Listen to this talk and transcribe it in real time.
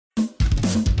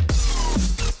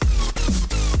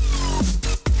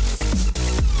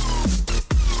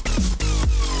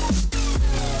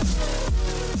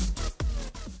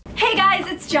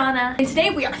Jona, and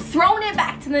today we are throwing it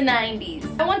back to the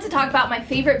 90s. I want to talk about my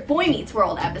favorite Boy Meets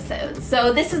World episodes.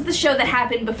 So this is the show that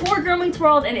happened before Girl Meets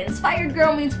World and inspired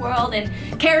Girl Meets World, and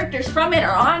characters from it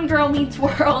are on Girl Meets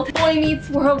World. Boy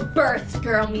Meets World birthed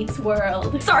Girl Meets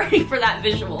World. Sorry for that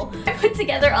visual. I put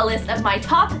together a list of my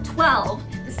top 12,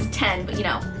 this is 10, but you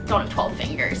know, don't have 12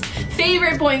 fingers,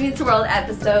 favorite Boy Meets World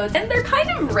episodes, and they're kind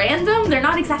of random. They're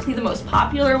not exactly the most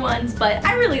popular ones, but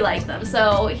I really like them,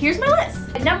 so here's my list.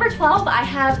 At number 12, I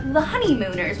have The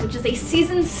Honeymooners, which is a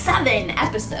season 7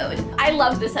 episode. I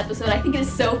love this episode. I think it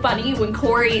is so funny when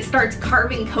Corey starts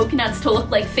carving coconuts to look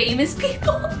like famous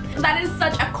people. That is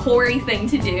such a Corey thing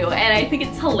to do, and I think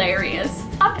it's hilarious.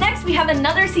 Up next, we have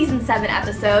another season 7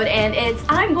 episode, and it's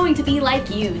I'm Going to Be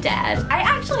Like You, Dad. I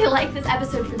actually like this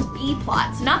episode for the B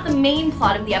plot, so not the main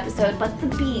plot of the episode, but the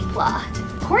B plot.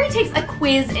 Corey takes a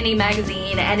quiz in a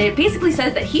magazine, and it basically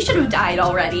says that he should have died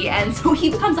already, and so he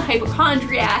becomes a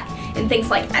hypochondriac and thinks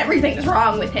like everything's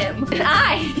wrong with him. And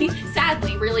I,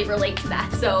 sadly, really relate to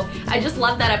that. So I just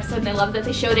love that episode, and I love that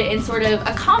they showed it in sort of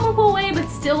a comical way, but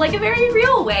still like a very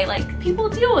real way. Like, people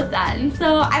deal with that. And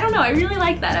so, I don't know, I really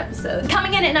like that episode.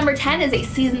 Coming in at number 10 is a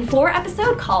season 4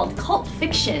 episode called Cult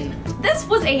Fiction. This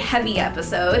was a heavy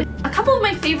episode. A couple of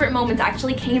my favorite moments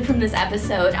actually came from this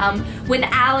episode. When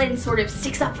Alan sort of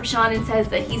sticks up for Sean and says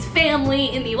that he's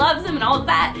family and he loves him and all of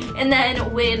that. And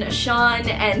then when Sean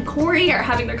and Corey are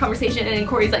having their conversation and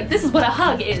Corey's like, this is what a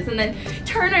hug is. And then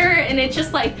Turner, and it's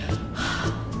just like,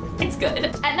 it's good.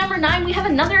 At number 9, we have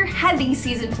another heavy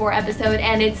season 4 episode,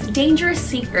 and it's Dangerous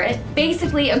Secret.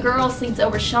 Basically, a girl sleeps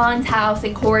over Sean's house,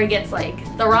 and Corey gets like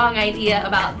the wrong idea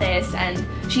about this, and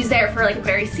she's there for like a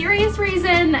very serious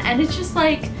reason, and it's just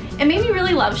like, it made me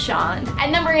really love Sean.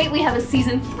 At number 8, we have a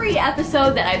season 3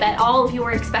 episode that I bet all of you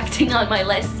were expecting on my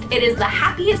list. It is The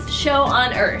Happiest Show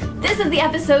on Earth. This is the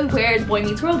episode where the Boy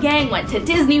Meets World gang went to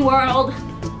Disney World.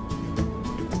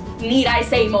 Need I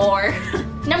say more?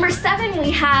 Number 7, we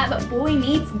have Boy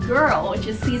Meets Girl, which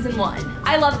is season 1.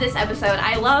 I love this episode.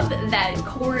 I love that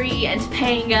Corey and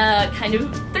Topanga kind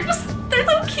of, they're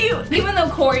so cute. Even though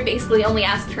Corey basically only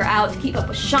asked her out to keep up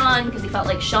with Sean because he felt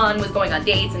like Sean was going on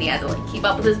dates and he had to like keep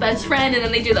up with his best friend, and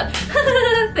then they do the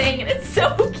thing, and it's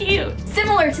so cute.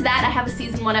 Similar to that, I have a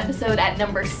season 1 episode at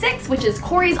number 6, which is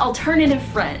Corey's Alternative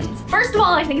Friends. First of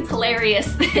all, I think it's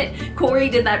hilarious that Corey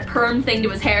did that perm thing to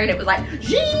his hair and it was like,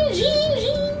 zing, zing,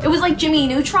 zing. It was like Jimmy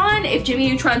Neutron if Jimmy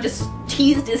Neutron just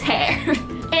teased his hair.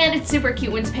 And it's super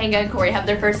cute when Topanga and Corey have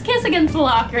their first kiss against the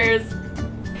lockers.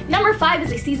 Number 5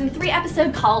 is a season 3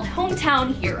 episode called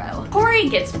Hometown Hero. Corey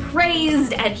gets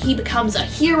praised and he becomes a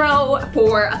hero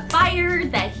for a fire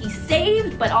that he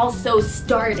saved but also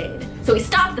started. So he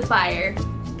stopped the fire,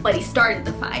 but he started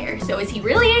the fire. So is he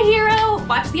really a hero?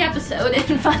 Watch the episode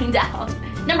and find out.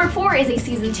 Number 4 is a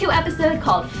season 2 episode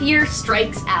called Fear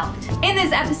Strikes Out. In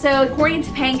this episode, Corey and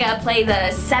Topanga play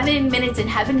the 7 Minutes in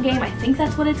Heaven game, I think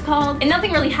that's what it's called. And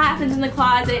nothing really happens in the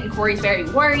closet, and Corey's very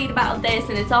worried about this,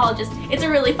 and it's all just, it's a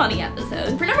really funny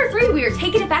episode. For number 3, we are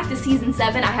taking it back to season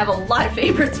 7. I have a lot of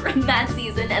favorites from that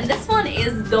season, and this one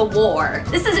is The War.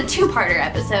 This is a 2-parter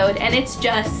episode, and it's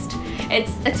just,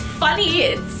 it's funny,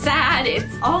 it's sad,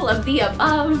 it's all of the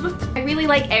above. I really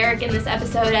like Eric in this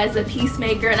episode as the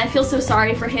peacemaker, and I feel so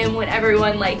sorry for him when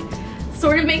everyone like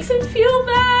sort of makes him feel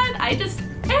bad.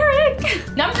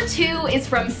 Eric! Number 2 is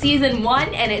from season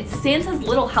 1, and it's Santa's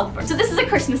Little Helper. So this is a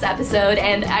Christmas episode,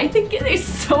 and I think it is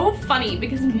so funny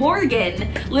because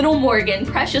Morgan, little Morgan,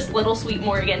 precious little sweet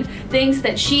Morgan, thinks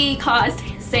that she caused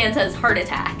Santa's heart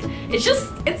attack.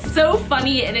 It's so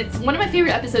funny, and it's one of my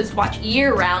favorite episodes to watch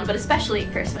year round, but especially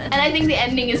at Christmas. And I think the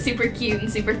ending is super cute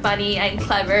and super funny and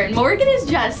clever, and Morgan is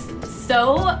just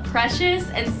so precious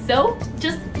and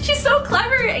she's so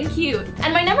clever and cute.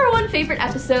 And my number 1 favorite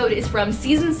episode is from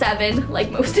season 7,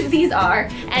 like most of these are,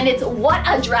 and it's What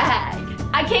a Drag.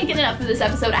 I can't get enough of this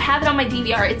episode. I have it on my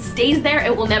DVR. It stays there.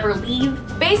 It will never leave.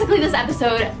 Basically, this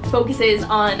episode focuses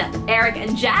on Eric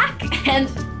and Jack, and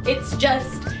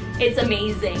it's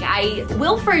amazing.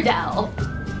 Will Friedle.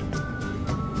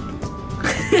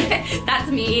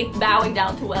 That's me bowing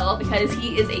down to Will because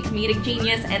he is a comedic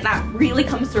genius, and that really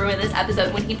comes through in this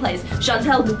episode when he plays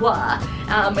Chantal Dubois.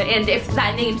 And if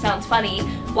that name sounds funny,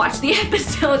 watch the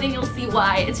episode and you'll see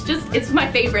why. It's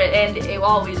my favorite, and it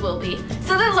always will be.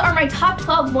 So those are my top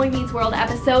 12 Boy Meets World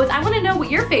episodes. I want to know what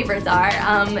your favorites are,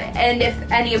 and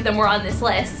if any of them were on this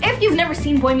list. If you've never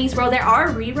seen Boy Meets World, there are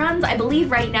reruns. I believe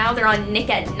right now they're on Nick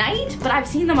at Night, but I've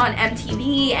seen them on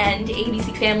MTV and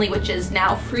ABC Family, which is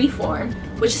now Freeform,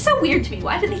 which is so weird to me.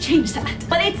 Why did they change that?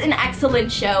 But it's an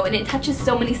excellent show, and it touches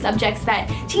so many subjects that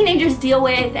teenagers deal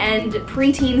with and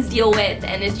preteens deal with,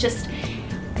 and it's just,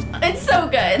 It's so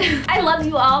good. I love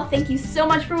you all. Thank you so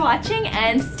much for watching,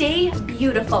 and stay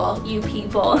beautiful, you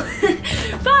people.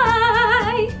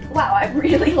 Bye! Wow, I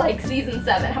really like season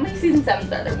 7. How many season 7s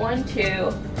are there? 1,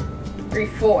 2, 3,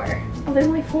 4. Oh, there's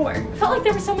only 4. I felt like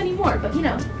there were so many more, but you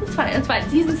know, it's fine, it's fine.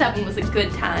 Season 7 was a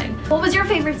good time. What was your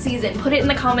favorite season? Put it in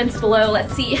the comments below.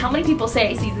 Let's see how many people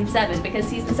say season 7, because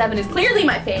season 7 is clearly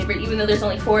my favorite, even though there's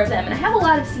only 4 of them. And I have a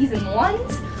lot of season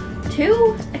 1s,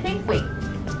 2, I think, wait.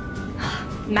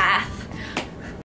 Math.